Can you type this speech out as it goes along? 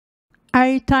Are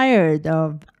you tired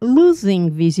of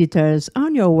losing visitors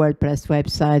on your WordPress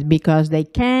website because they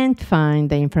can't find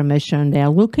the information they are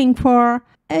looking for?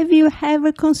 Have you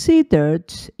ever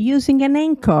considered using an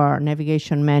anchor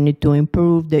navigation menu to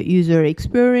improve the user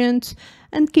experience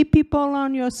and keep people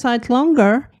on your site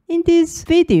longer? In this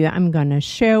video, I'm gonna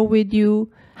share with you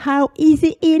how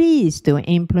easy it is to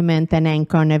implement an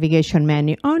anchor navigation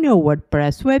menu on your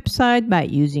WordPress website by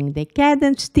using the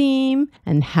Kadence theme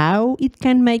and how it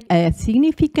can make a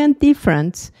significant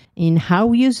difference in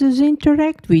how users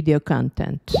interact with your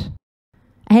content.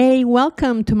 Hey,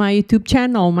 welcome to my YouTube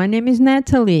channel. My name is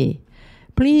Natalie.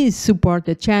 Please support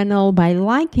the channel by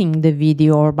liking the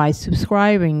video or by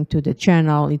subscribing to the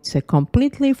channel. It's a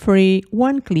completely free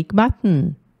one-click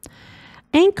button.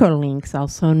 Anchor links,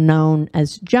 also known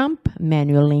as jump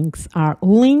menu links, are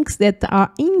links that are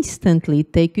instantly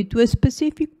take you to a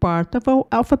specific part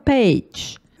of a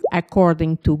page.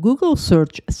 According to Google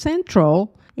Search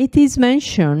Central, it is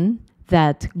mentioned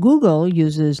that Google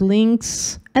uses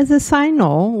links as a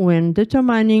signal when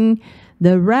determining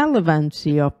the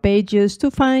relevancy of pages to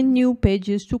find new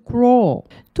pages to crawl.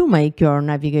 To make your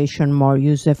navigation more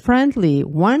user-friendly,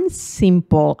 one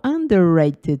simple,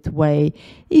 underrated way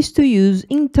is to use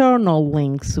internal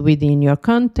links within your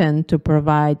content to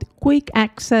provide quick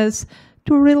access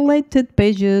to related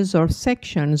pages or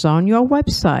sections on your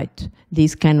website.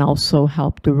 This can also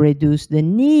help to reduce the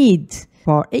need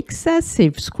for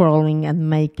excessive scrolling and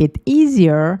make it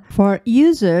easier for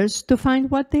users to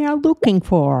find what they are looking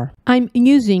for. I'm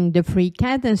using the free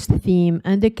Kadence theme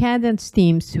and the Kadence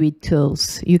theme suite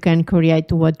tools. You can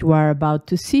create what you are about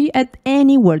to see at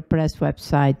any WordPress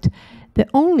website. The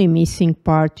only missing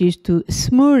part is to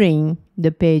smoothing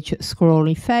the page scroll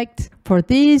effect. For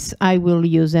this, I will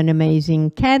use an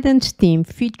amazing Kadence theme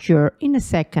feature in a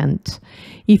second.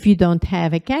 If you don't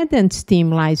have a Kadence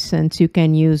theme license, you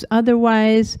can use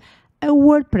otherwise a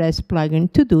WordPress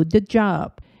plugin to do the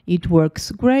job. It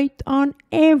works great on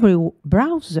every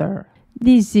browser.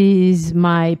 This is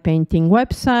my painting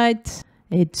website.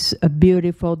 It's a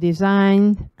beautiful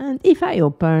design. And if I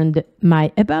opened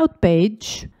my About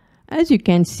page, as you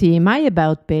can see, my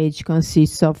About page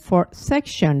consists of 4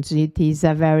 sections. It is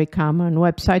a very common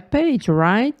website page,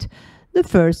 right? The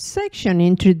first section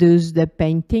introduces the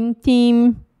painting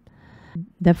theme.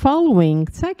 The following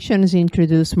sections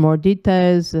introduce more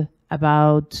details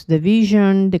about the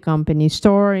vision, the company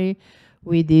story,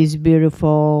 with this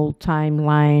beautiful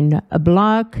timeline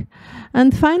block.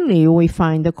 And finally, we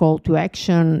find the call to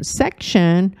action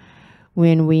section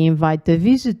when we invite the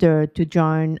visitor to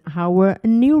join our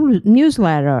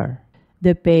newsletter.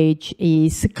 The page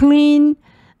is clean,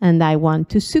 and I want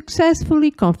to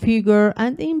successfully configure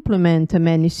and implement a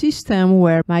menu system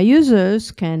where my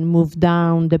users can move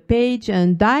down the page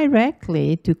and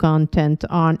directly to content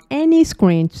on any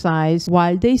screen size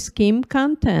while they skim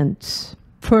content.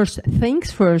 First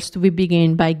things first, we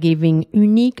begin by giving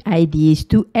unique IDs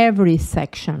to every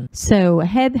section. So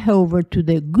head over to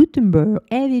the Gutenberg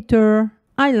editor.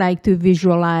 I like to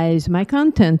visualize my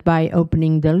content by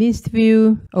opening the list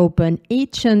view. Open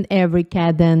each and every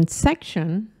Kadence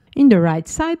section. In the right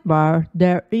sidebar,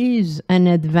 there is an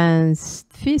advanced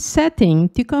setting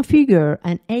to configure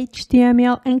an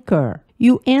HTML anchor.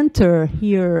 You enter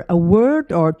here a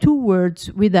word or 2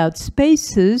 words without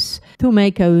spaces to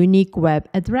make a unique web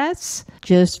address.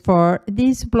 Just for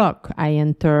this block, I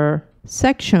enter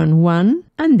section 1,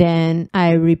 and then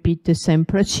I repeat the same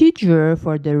procedure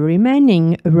for the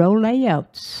remaining row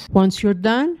layouts. Once you're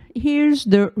done, here's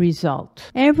the result.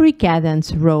 Every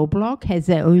Kadence row block has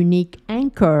a unique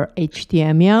anchor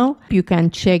HTML. You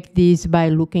can check this by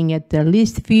looking at the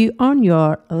list view on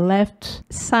your left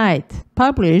side.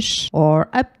 Publish or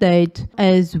update,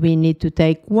 as we need to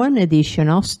take one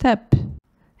additional step.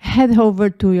 Head over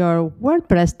to your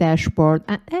WordPress dashboard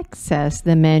and access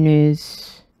the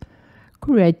menus.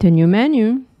 Create a new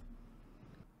menu,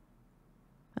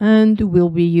 and we'll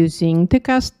be using the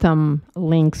custom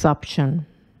links option.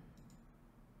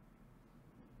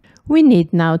 We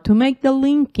need now to make the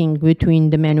linking between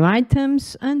the menu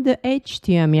items and the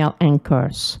HTML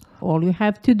anchors. All you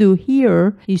have to do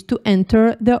here is to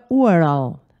enter the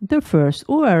URL. The first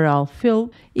URL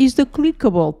field is the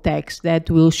clickable text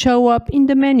that will show up in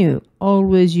the menu.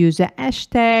 Always use a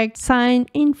hashtag sign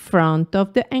in front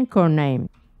of the anchor name.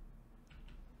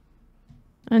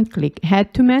 And click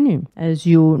Add to Menu, as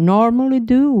you normally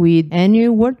do with any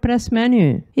WordPress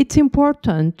menu. It's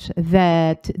important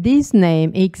that this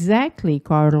name exactly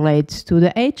correlates to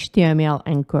the HTML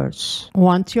anchors.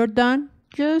 Once you're done,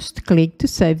 Just click to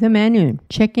save the menu.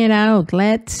 Check it out.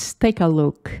 Let's take a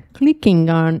look. Clicking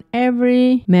on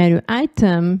every menu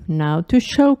item now to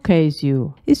showcase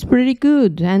you. It's pretty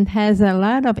good and has a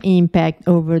lot of impact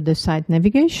over the site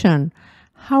navigation.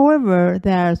 However,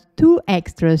 there are 2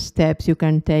 extra steps you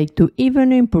can take to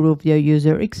even improve your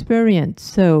user experience.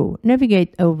 So,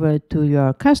 navigate over to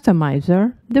your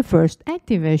customizer. The first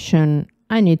activation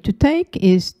I need to take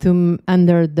is to,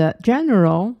 under the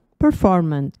General,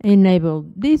 Performance, enable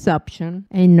this option,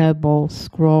 enable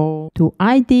scroll to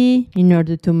ID in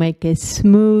order to make a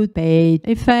smooth page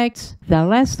effect. The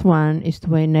last one is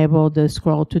to enable the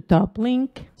scroll to top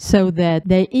link so that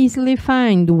they easily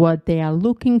find what they are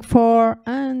looking for,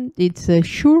 and it's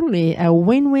surely a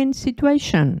win-win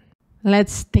situation.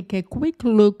 Let's take a quick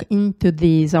look into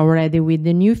this already with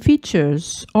the new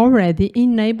features already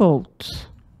enabled.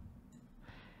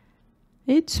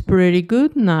 It's pretty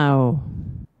good now.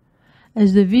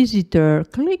 As the visitor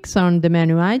clicks on the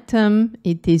menu item,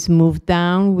 it is moved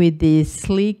down with this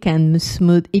sleek and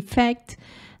smooth effect,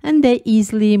 and they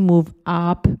easily move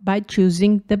up by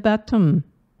choosing the button.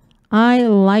 I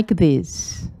like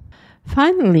this.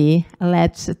 Finally,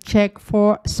 let's check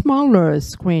for smaller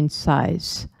screen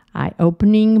size. I'm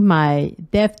opening my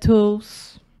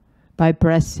DevTools by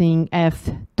pressing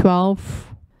F12.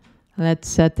 Let's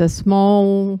set a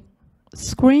small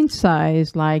screen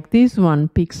size like this one,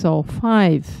 pixel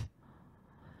 5.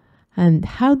 And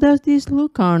how does this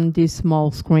look on these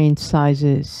small screen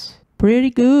sizes? Pretty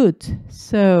good.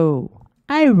 So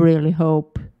I really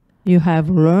hope you have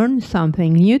learned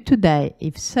something new today.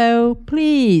 If so,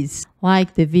 please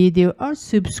like the video or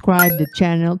subscribe the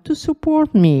channel to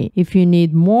support me. If you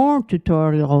need more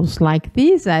tutorials like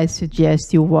this, I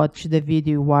suggest you watch the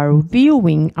video you are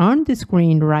viewing on the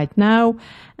screen right now.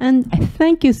 And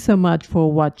thank you so much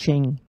for watching.